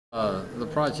The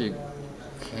project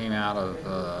came out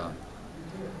of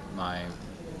my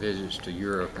visits to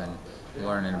Europe and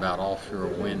learning about offshore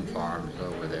wind farms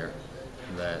over there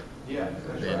that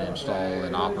have been installed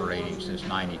and operating since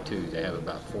 '92. They have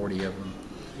about 40 of them.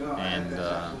 And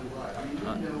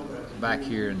back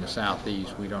here in the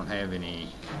southeast, we don't have any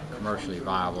commercially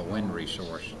viable wind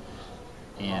resource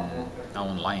in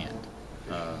on land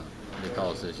uh,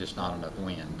 because there's just not enough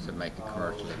wind to make it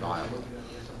commercially viable.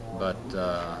 But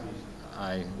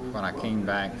when I came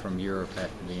back from Europe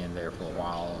after being there for a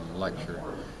while and lectured,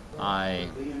 I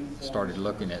started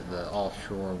looking at the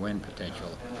offshore wind potential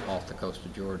off the coast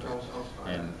of Georgia,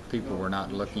 and people were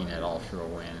not looking at offshore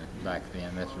wind back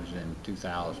then. This was in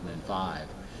 2005,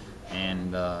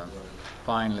 and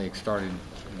finally started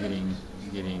getting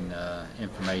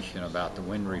information about the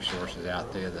wind resources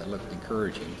out there that looked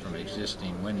encouraging from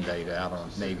existing wind data out on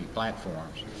Navy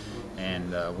platforms,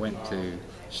 and went to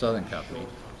Southern Company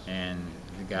and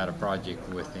got a project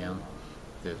with them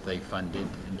that they funded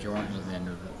jointly. And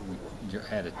we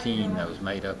had a team that was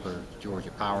made up of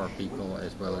Georgia Power people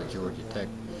as well as Georgia Tech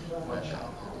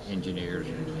engineers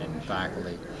and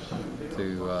faculty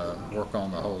to work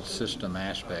on the whole system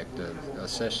aspect of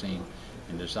assessing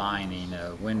and designing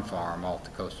a wind farm off the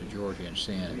coast of Georgia and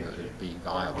seeing if it would be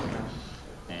viable.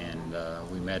 And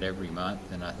we met every month,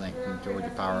 and I think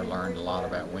Georgia Power learned a lot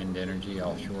about wind energy,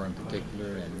 offshore in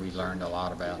particular, and we learned a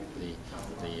lot about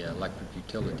the electric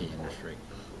utility industry.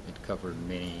 It covered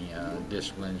many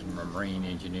disciplines, from marine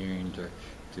engineering to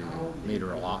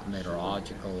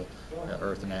meteorological,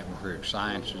 earth and atmospheric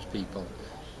sciences people,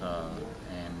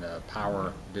 and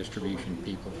power distribution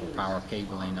people for power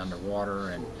cabling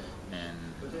underwater, and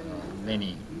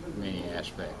many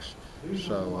aspects.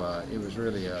 So it was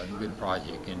really a good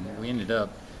project, and we ended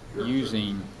up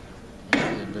using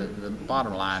the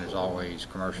bottom line is always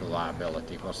commercial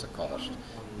viability. What's the cost?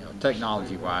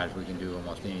 Technology-wise, we can do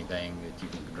almost anything that you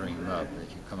can dream up, that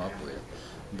you come up with,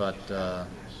 but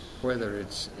whether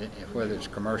it's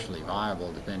commercially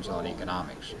viable depends on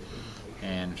economics.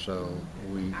 And so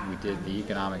we did the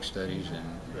economic studies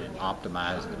and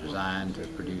optimized the design to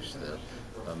produce the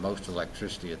most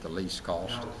electricity at the least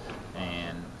cost.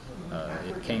 And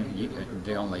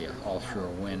the only offshore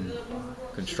wind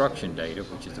construction data,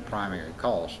 which is the primary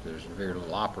cost. There's very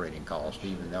little operating cost.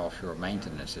 Even the offshore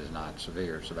maintenance is not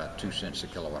severe. It's about 2 cents a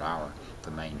kilowatt hour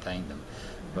to maintain them,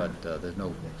 but there's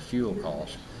no fuel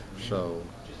cost. So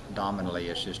dominantly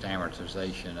it's just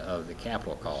amortization of the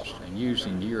capital cost. And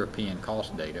using European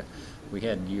cost data, we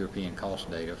had European cost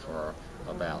data for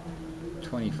about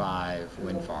 25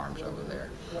 wind farms over there,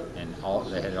 and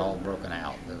they had it all broken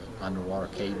out: the underwater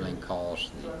cabling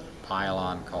cost, the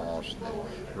pylon cost,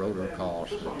 the rotor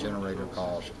cost, the generator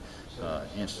cost,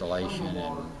 installation,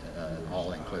 and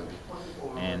all included.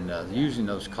 And using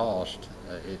those costs,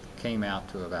 it came out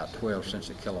to about 12 cents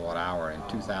a kilowatt hour in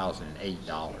 2008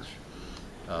 dollars,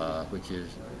 which is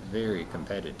very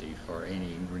competitive for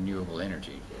any renewable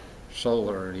energy.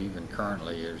 Solar, even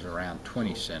currently, is around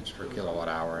 20 cents per kilowatt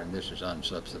hour, and this is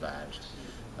unsubsidized.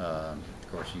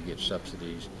 Of course, you get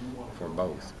subsidies for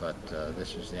both, but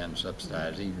this is the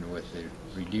unsubsidized. Even with the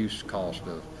reduced cost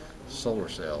of solar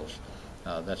cells,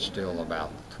 that's still about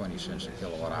 20 cents a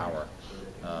kilowatt hour.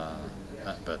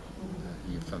 But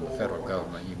from the federal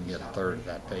government, you can get a third of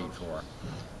that paid for.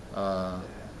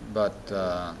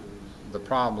 The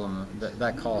problem,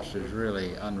 that cost is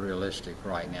really unrealistic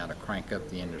right now to crank up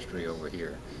the industry over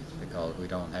here, because we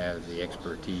don't have the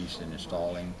expertise in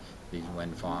installing these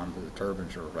wind farms. The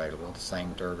turbines are available. The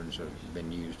same turbines have been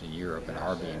used in Europe and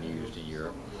are being used in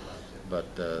Europe.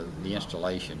 But the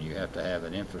installation, you have to have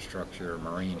an infrastructure of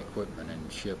marine equipment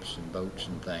and ships and boats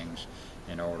and things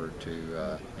in order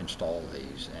to install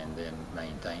these and then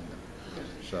maintain them.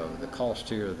 So the cost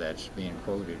here that's being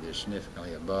quoted is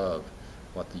significantly above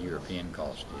what the European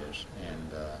cost is,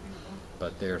 and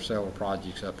but there are several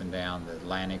projects up and down the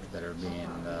Atlantic that are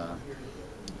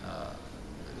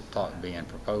being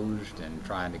proposed and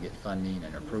trying to get funding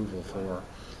and approval for.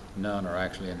 None are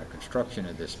actually under construction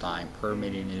at this time.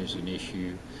 Permitting is an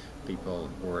issue. People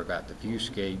worry about the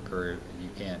viewscape, or you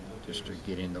can't just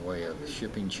get in the way of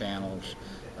shipping channels,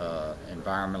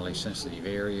 environmentally sensitive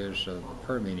areas. So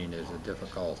permitting is a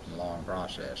difficult and long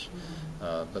process,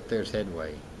 but there's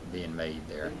headway being made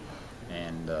there.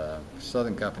 And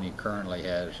Southern Company currently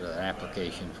has an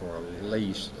application for a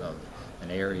lease of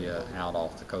an area out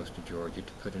off the coast of Georgia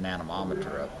to put an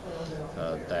anemometer up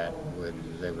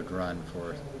they would run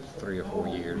for 3 or 4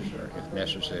 years, or if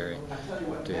necessary,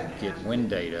 to get wind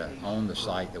data on the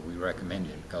site that we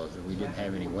recommended, because we didn't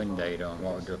have any wind data on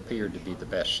what appeared to be the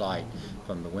best site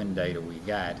from the wind data we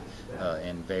got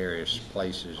in various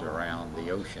places around the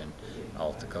ocean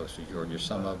off the coast of Georgia.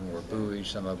 Some of them were buoys,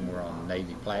 some of them were on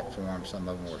Navy platforms, some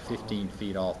of them were 15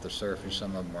 feet off the surface,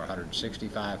 some of them were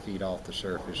 165 feet off the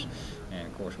surface, and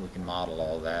of course we can model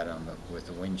all that with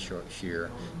the wind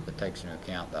shear that takes into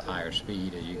account the higher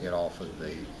speed as you get off of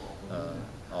the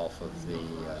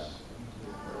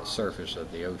surface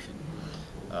of the ocean.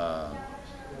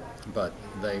 But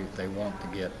they want to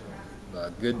get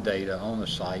good data on the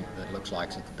site that looks like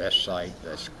it's the best site,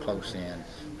 that's close in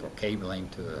for cabling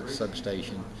to a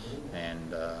substation,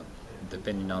 and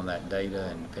depending on that data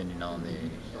and depending on the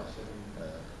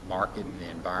market and the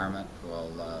environment,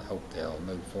 we'll hope they'll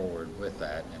move forward with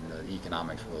that, and the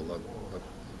economics will look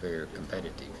very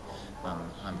competitive.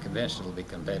 I'm convinced it'll be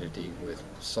competitive with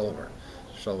solar.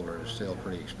 Solar is still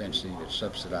pretty expensive. It's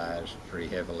subsidized pretty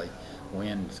heavily.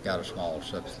 Wind's got a small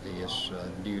subsidy. It's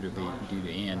due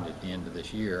to end at the end of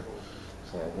this year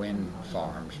for wind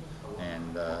farms,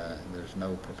 and there's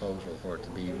no proposal for it to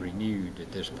be renewed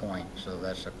at this point. So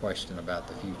that's a question about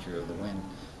the future of the wind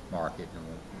market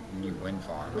and new wind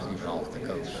farms, even off the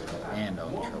coast and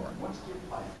onshore.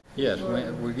 Yes,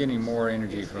 we're getting more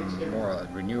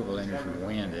renewable energy from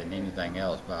wind than anything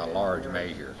else by a large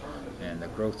measure, and the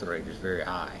growth rate is very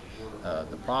high.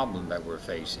 The problem that we're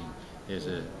facing is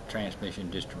a transmission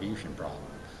distribution problem.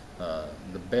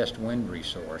 The best wind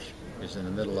resource is in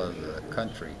the middle of the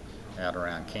country, out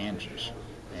around Kansas,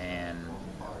 and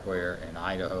where in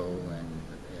Idaho and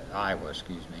Iowa,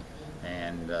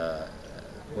 and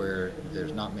where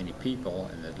there's not many people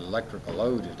and the electrical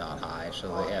load is not high,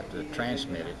 so they have to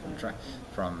transmit it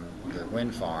from the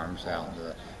wind farms out in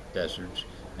the deserts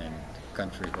and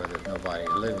country where there's nobody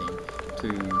living to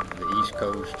the East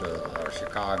Coast or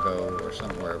Chicago or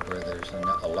somewhere where there's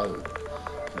a load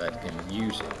that can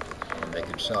use it and they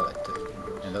can sell it to.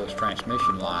 And those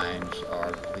transmission lines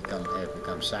have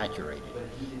become saturated.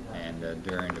 And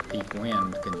during the peak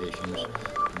wind conditions,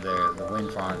 the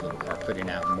wind farms are putting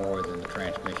out more than the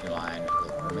transmission lines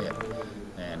will permit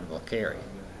and will carry.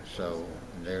 So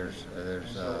there's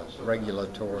a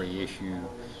regulatory issue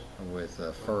with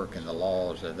FERC and the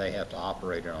laws that they have to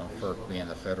operate on, FERC being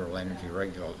the Federal Energy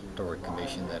Regulatory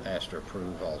Commission that has to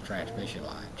approve all transmission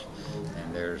lines.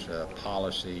 And there's a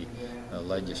policy,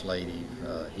 legislative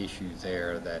issue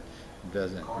there that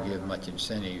doesn't give much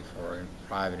incentive for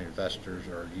private investors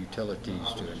or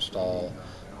utilities to install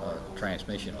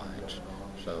transmission lines.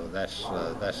 So that's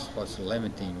what's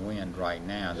limiting wind right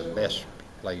now. The best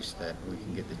place that we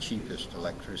can get the cheapest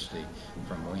electricity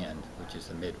from wind, which is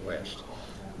the Midwest.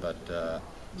 But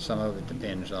some of it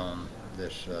depends on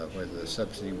this, whether the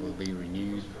subsidy will be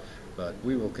renewed. But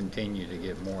we will continue to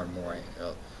get more and more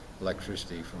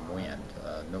electricity from wind,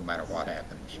 no matter what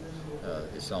happens.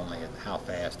 It's only how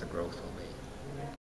fast the growth will be.